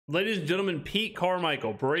Ladies and gentlemen, Pete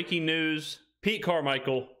Carmichael, breaking news. Pete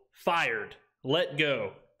Carmichael fired, let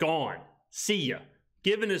go, gone, see ya.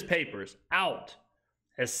 Given his papers, out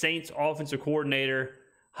as Saints offensive coordinator.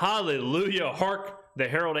 Hallelujah. Hark, the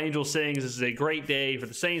Herald Angel sings. This is a great day for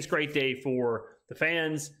the Saints, great day for the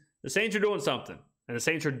fans. The Saints are doing something, and the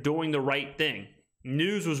Saints are doing the right thing.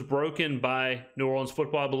 News was broken by New Orleans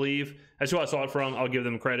football, I believe. That's who I saw it from. I'll give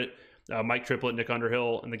them credit. Mike Triplett, Nick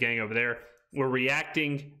Underhill, and the gang over there were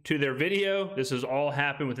reacting to their video. This has all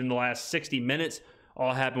happened within the last 60 minutes,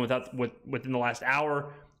 all happened within the last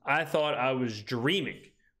hour. I thought I was dreaming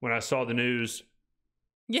when I saw the news.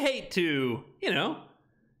 You hate to,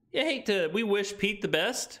 we wish Pete the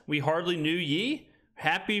best. We hardly knew ye.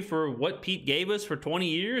 Happy for what Pete gave us for 20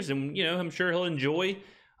 years, and, I'm sure he'll enjoy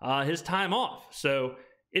his time off. So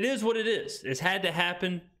it is what it is. It's had to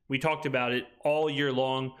happen. We talked about it all year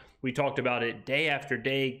long. We talked about it day after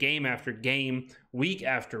day, game after game, week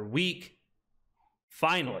after week.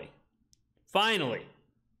 Finally,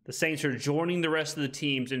 the Saints are joining the rest of the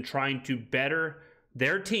teams in trying to better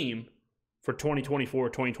their team for 2024,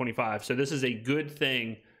 2025. So this is a good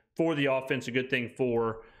thing for the offense, a good thing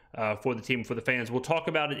for the team, for the fans. We'll talk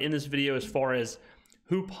about it in this video as far as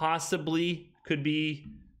who possibly could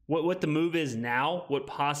be, what the move is now, what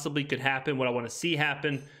possibly could happen, what I want to see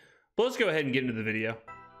happen. But let's go ahead and get into the video.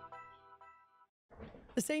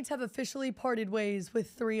 The Saints have officially parted ways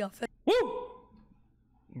with 3 offensive. Woo!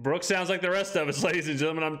 Brooke sounds like the rest of us, ladies and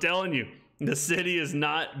gentlemen. I'm telling you, the city is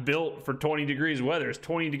not built for 20 degrees weather. It's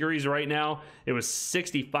 20 degrees right now. It was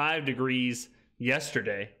 65 degrees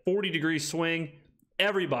yesterday. 40 degrees swing.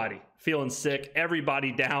 Everybody feeling sick.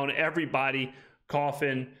 Everybody down. Everybody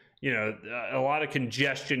coughing. A lot of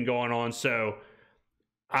congestion going on. So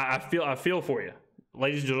I feel for you.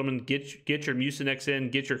 Ladies and gentlemen, get your Mucinex in,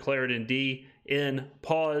 get your Claritin D in,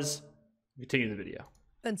 pause, continue the video.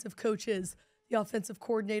 Offensive coaches, the offensive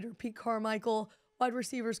coordinator, Pete Carmichael, wide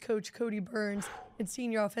receivers coach, Kodi Burns, and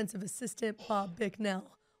senior offensive assistant, Bob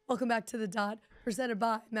Bicknell. Welcome back to The Dot, presented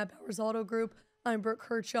by Matt Bowers Auto Group. I'm Brooke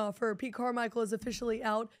Kirchhoffer. Pete Carmichael is officially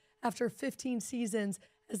out after 15 seasons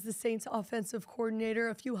as the Saints offensive coordinator.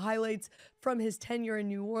 A few highlights from his tenure in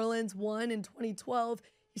New Orleans. 1 in 2012,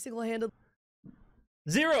 he single-handedly.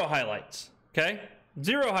 0 highlights, okay?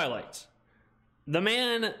 0 highlights. The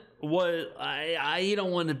man was, I don't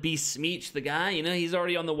want to besmirch the guy. He's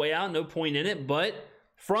already on the way out, no point in it. But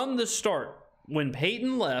from the start, when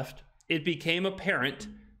Peyton left, it became apparent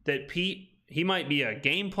that Pete, he might be a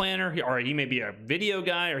game planner, or he may be a video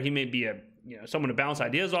guy, or he may be someone to bounce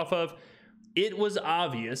ideas off of. It was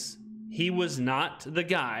obvious he was not the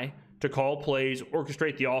guy to call plays,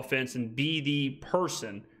 orchestrate the offense, and be the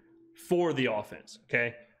person for the offense,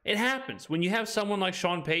 okay? It happens. When you have someone like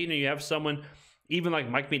Sean Payton, and you have someone even like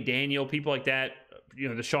Mike McDaniel, people like that,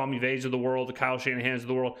 the Sean McVays of the world, the Kyle Shanahans of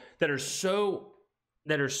the world, that are so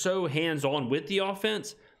hands-on with the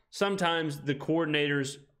offense, sometimes the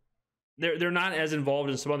coordinators, they're not as involved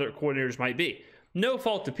as some other coordinators might be. No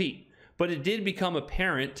fault to Pete, but it did become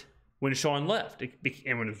apparent when Sean left.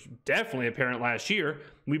 And when it was definitely apparent last year,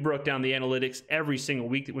 we broke down the analytics every single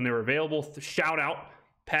week when they were available. Shout out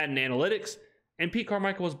Patent Analytics. And Pete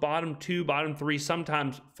Carmichael was bottom 2, bottom 3,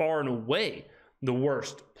 sometimes far and away the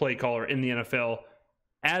worst play caller in the NFL.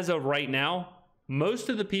 As of right now, most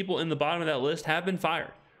of the people in the bottom of that list have been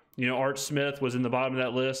fired. Art Smith was in the bottom of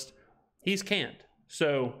that list. He's canned.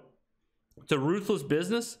 So it's a ruthless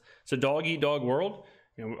business. It's a dog-eat-dog world.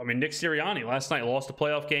 Nick Sirianni last night lost a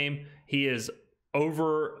playoff game. He is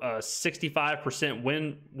over a 65%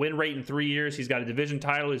 win rate in 3 years. He's got a division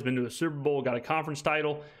title. He's been to a Super Bowl, got a conference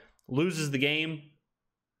title, loses the game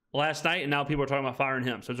last night, and now people are talking about firing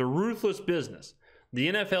him. So it's a ruthless business. The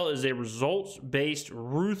NFL is a results-based,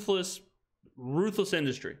 ruthless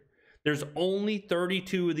industry. There's only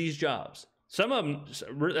 32 of these jobs. Some of them,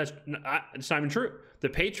 it's not even true. The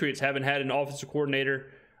Patriots haven't had an offensive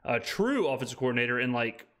coordinator, a true offensive coordinator, in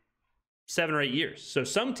like 7 or 8 years. So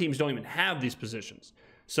some teams don't even have these positions.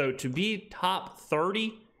 So to be top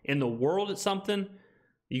 30 in the world at something,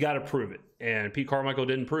 you got to prove it. And Pete Carmichael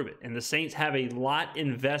didn't prove it. And the Saints have a lot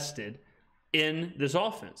invested in this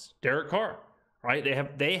offense. Derek Carr, right?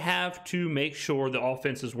 They have to make sure the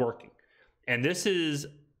offense is working. And this is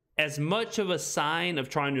as much of a sign of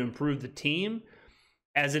trying to improve the team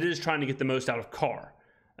as it is trying to get the most out of Carr.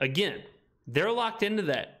 Again, they're locked into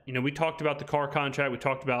that. We talked about the Carr contract. We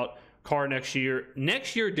talked about Carr next year.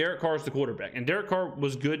 Next year, Derek Carr is the quarterback. And Derek Carr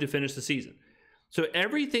was good to finish the season. So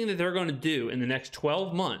everything that they're going to do in the next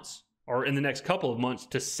 12 months, or in the next couple of months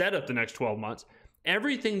to set up the next 12 months,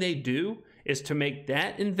 everything they do is to make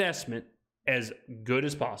that investment as good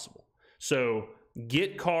as possible. So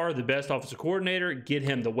Get Carr the best offensive coordinator. Get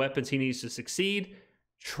him the weapons he needs to succeed.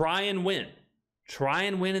 Try and win. Try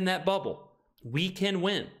and win in that bubble. We can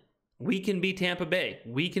win. We can be Tampa Bay.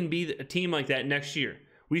 We can be a team like that next year.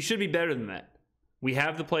 We should be better than that. We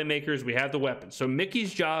have the playmakers. We have the weapons. So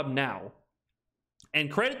Mickey's job now,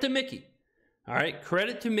 and credit to Mickey. All right,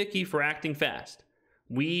 credit to Mickey for acting fast.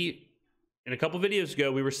 In a couple videos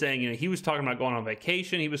ago, we were saying, he was talking about going on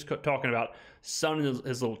vacation. He was talking about sunning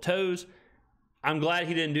his little toes. I'm glad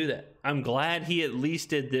he didn't do that. I'm glad he at least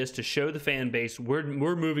did this to show the fan base we're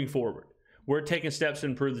moving forward. We're taking steps to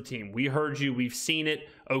improve the team. We heard you. We've seen it.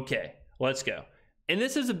 Okay, let's go. And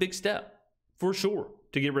this is a big step, for sure,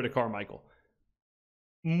 to get rid of Carmichael.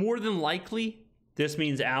 More than likely, this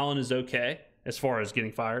means Allen is okay as far as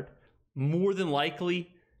getting fired. More than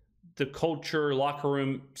likely, the culture, locker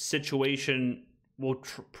room situation will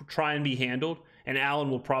try and be handled, and Allen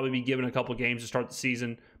will probably be given a couple games to start the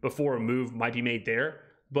season before a move might be made there.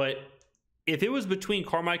 But if it was between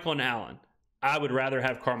Carmichael and Allen, I would rather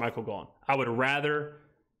have Carmichael gone. I would rather,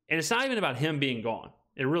 and it's not even about him being gone.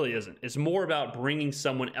 It really isn't. It's more about bringing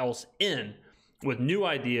someone else in with new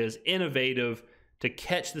ideas, innovative, to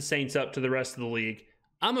catch the Saints up to the rest of the league.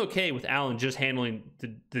 I'm okay with Allen just handling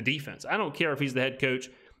the defense. I don't care if he's the head coach,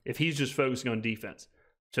 if he's just focusing on defense.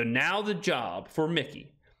 So now the job for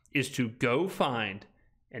Mickey is to go find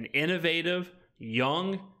an innovative,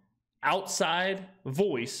 young, outside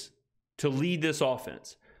voice to lead this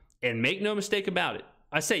offense. And make no mistake about it.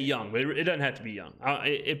 I say young, but it doesn't have to be young.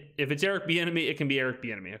 If it's Eric Bieniemy, it can be Eric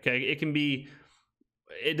Bieniemy, okay?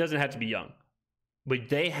 It doesn't have to be young. But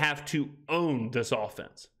they have to own this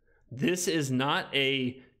offense. This is not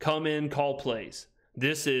a come in, call plays.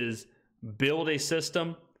 This is build a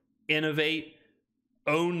system, innovate,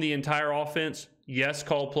 own the entire offense. Yes,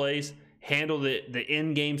 call plays, handle the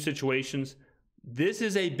in-game situations. This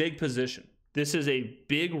is a big position. This is a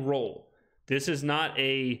big role. This is not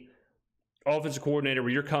a offensive coordinator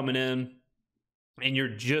where you're coming in and you're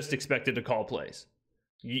just expected to call plays.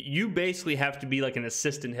 You basically have to be like an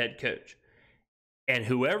assistant head coach. And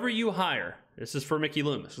whoever you hire, this is for Mickey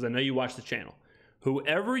Loomis, because I know you watch the channel.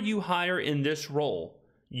 Whoever you hire in this role,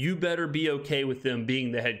 you better be okay with them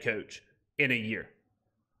being the head coach in a year.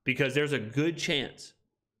 Because there's a good chance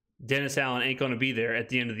Dennis Allen ain't going to be there at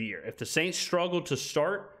the end of the year. If the Saints struggle to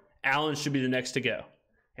start, Allen should be the next to go.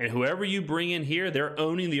 And whoever you bring in here, they're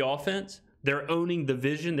owning the offense. They're owning the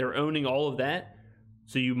vision. They're owning all of that.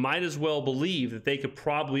 So you might as well believe that they could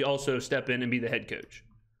probably also step in and be the head coach.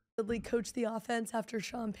 Coached the offense after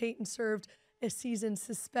Sean Payton served a season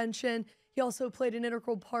suspension. He also played an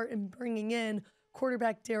integral part in bringing in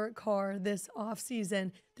quarterback Derek Carr this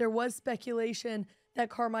offseason. There was speculation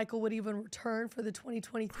that Carmichael would even return for the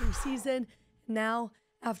 2023 season. Now,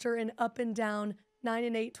 after an up and down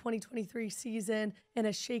 9-8 2023 season and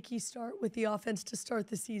a shaky start with the offense to start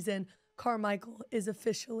the season, Carmichael is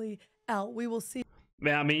officially out. We will see.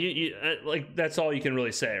 Man, I mean, you that's all you can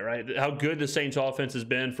really say, right? How good the Saints offense has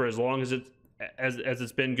been for as long as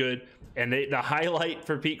it's been good. And the highlight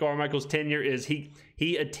for Pete Carmichael's tenure is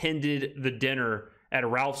he attended the dinner at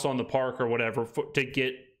Ralph's on the Park or whatever to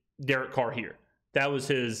get Derek Carr here. That was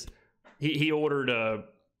his. He ordered a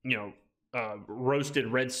roasted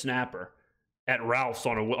red snapper at Ralph's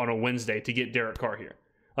on a Wednesday to get Derek Carr here.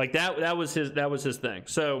 Like that was his thing.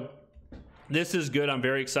 So this is good. I'm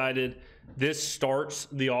very excited. This starts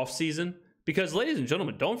the offseason because, ladies and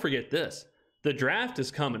gentlemen, don't forget this. The draft is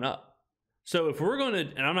coming up. So if we're going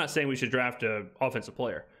to, and I'm not saying we should draft an offensive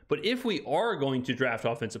player, but if we are going to draft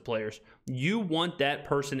offensive players, you want that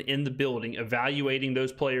person in the building evaluating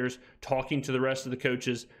those players, talking to the rest of the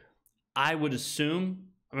coaches. I would assume,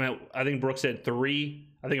 I think Brooke said 3.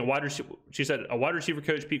 I think she said a wide receiver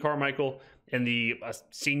coach, Pete Carmichael, and the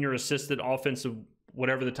senior assistant offensive,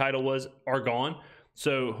 whatever the title was, are gone.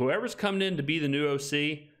 So whoever's coming in to be the new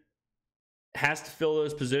OC has to fill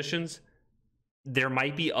those positions. There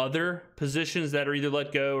might be other positions that are either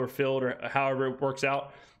let go or filled or however it works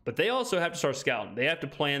out. But they also have to start scouting. They have to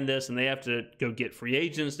plan this, and they have to go get free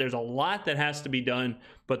agents. There's a lot that has to be done,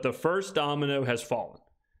 but the first domino has fallen.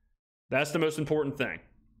 That's the most important thing.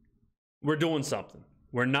 We're doing something.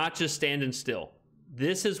 We're not just standing still.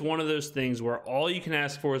 This is one of those things where all you can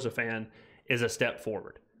ask for as a fan is a step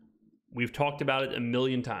forward. We've talked about it a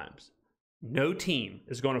million times. No team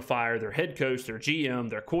is going to fire their head coach, their GM,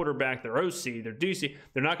 their quarterback, their OC, their DC.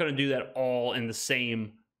 They're not going to do that all in the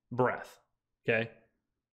same breath, okay?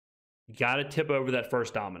 You got to tip over that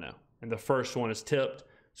first domino, and the first one is tipped,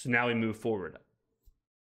 so now we move forward.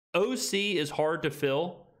 OC is hard to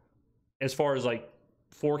fill as far as like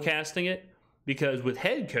forecasting it, because with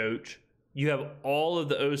head coach, you have all of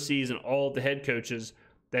the OCs and all of the head coaches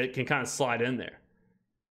that can kind of slide in there.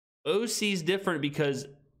 OC is different because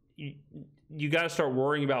you got to start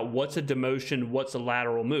worrying about what's a demotion, what's a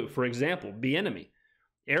lateral move. For example, Bieniemy.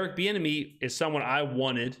 Eric Bieniemy is someone I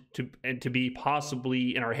wanted to be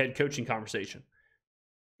possibly in our head coaching conversation.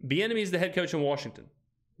 Bieniemy is the head coach in Washington.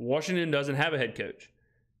 Washington doesn't have a head coach.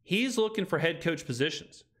 He's looking for head coach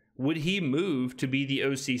positions. Would he move to be the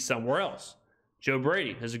OC somewhere else? Joe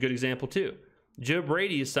Brady is a good example too. Joe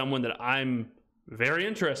Brady is someone that I'm very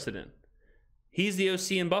interested in. He's the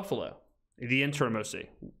OC in Buffalo, the interim OC.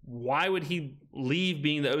 Why would he leave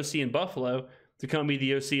being the OC in Buffalo to come be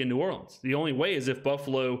the OC in New Orleans? The only way is if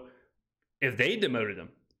Buffalo, if they demoted him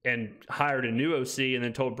and hired a new OC and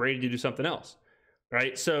then told Brady to do something else,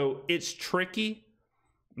 right? So it's tricky.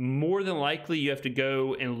 More than likely, you have to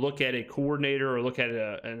go and look at a coordinator or look at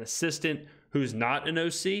an assistant who's not an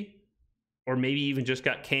OC, or maybe even just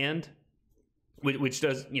got canned, which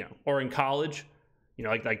does, or in college,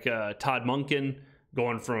 like Todd Monken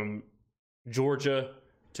going from Georgia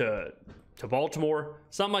to Baltimore,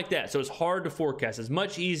 something like that. So it's hard to forecast. It's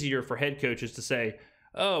much easier for head coaches to say,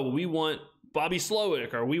 oh, we want Bobby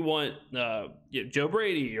Slowick, or we want Joe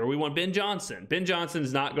Brady, or we want Ben Johnson. Ben Johnson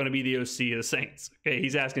is not going to be the OC of the Saints. Okay,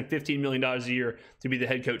 he's asking $15 million a year to be the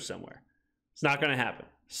head coach somewhere. It's not going to happen.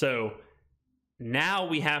 So now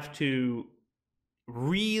we have to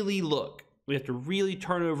really look. We have to really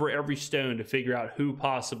turn over every stone to figure out who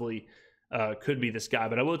possibly could be this guy.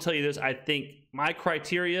 But I will tell you this. I think my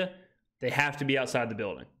criteria, they have to be outside the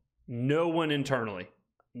building. No one internally.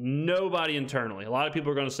 Nobody internally. A lot of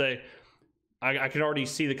people are going to say, I can already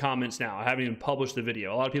see the comments now. I haven't even published the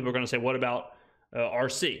video. A lot of people are going to say, what about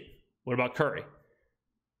RC? What about Curry?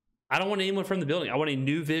 I don't want anyone from the building. I want a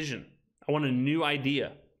new vision. I want a new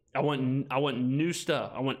idea. I want new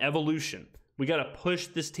stuff. I want evolution. We got to push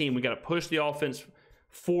this team. We got to push the offense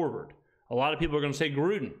forward. A lot of people are going to say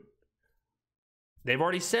Gruden. They've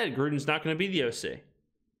already said Gruden's not going to be the OC.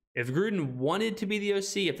 If Gruden wanted to be the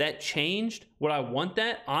OC, if that changed, would I want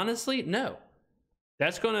that? Honestly, no.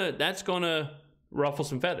 That's gonna ruffle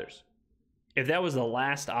some feathers. If that was the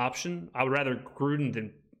last option, I would rather Gruden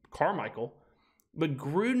than Carmichael. But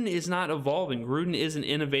Gruden is not evolving. Gruden isn't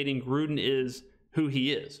innovating. Gruden is who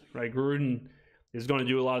he is, right? Gruden is going to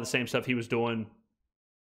do a lot of the same stuff he was doing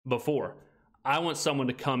before. I want someone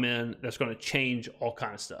to come in that's going to change all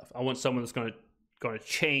kind of stuff. I want someone that's going to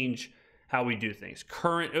change how we do things.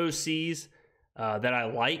 Current OCs that I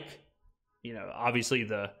like, obviously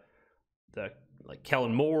the like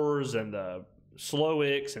Kellen Moores and the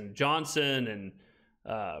Slowicks and Johnson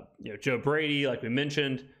and Joe Brady, like we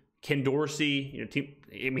mentioned, Ken Dorsey.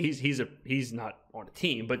 He's not on a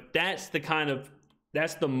team, but that's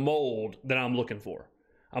the mold that I'm looking for.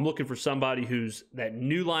 I'm looking for somebody who's that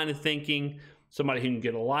new line of thinking, somebody who can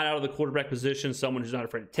get a lot out of the quarterback position, someone who's not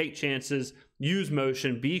afraid to take chances, use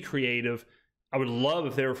motion, be creative. I would love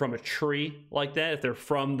if they were from a tree like that, if they're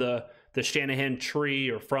from the Shanahan tree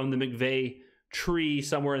or from the McVay tree,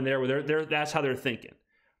 somewhere in there where that's how they're thinking.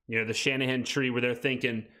 The Shanahan tree where they're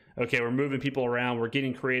thinking, okay, we're moving people around, we're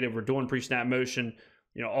getting creative, we're doing pre-snap motion,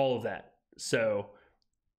 all of that. So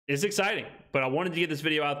it's exciting, but I wanted to get this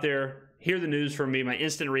video out there, hear the news from me, my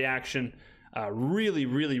instant reaction. Really,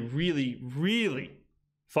 really, really, really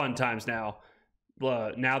fun times now.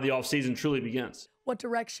 Now the offseason truly begins. What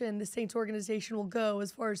direction the Saints organization will go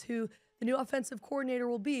as far as who the new offensive coordinator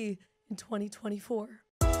will be in 2024.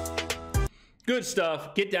 Good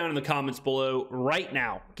stuff. Get down in the comments below right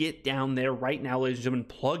now. Get down there right now, ladies and gentlemen.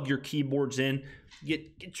 Plug your keyboards in.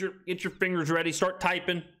 Get your fingers ready. Start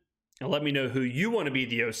typing. And let me know who you want to be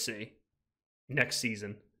the OC next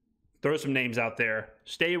season. Throw some names out there.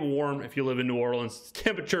 Stay warm if you live in New Orleans.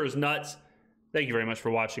 Temperature is nuts. Thank you very much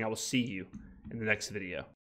for watching. I will see you in the next video.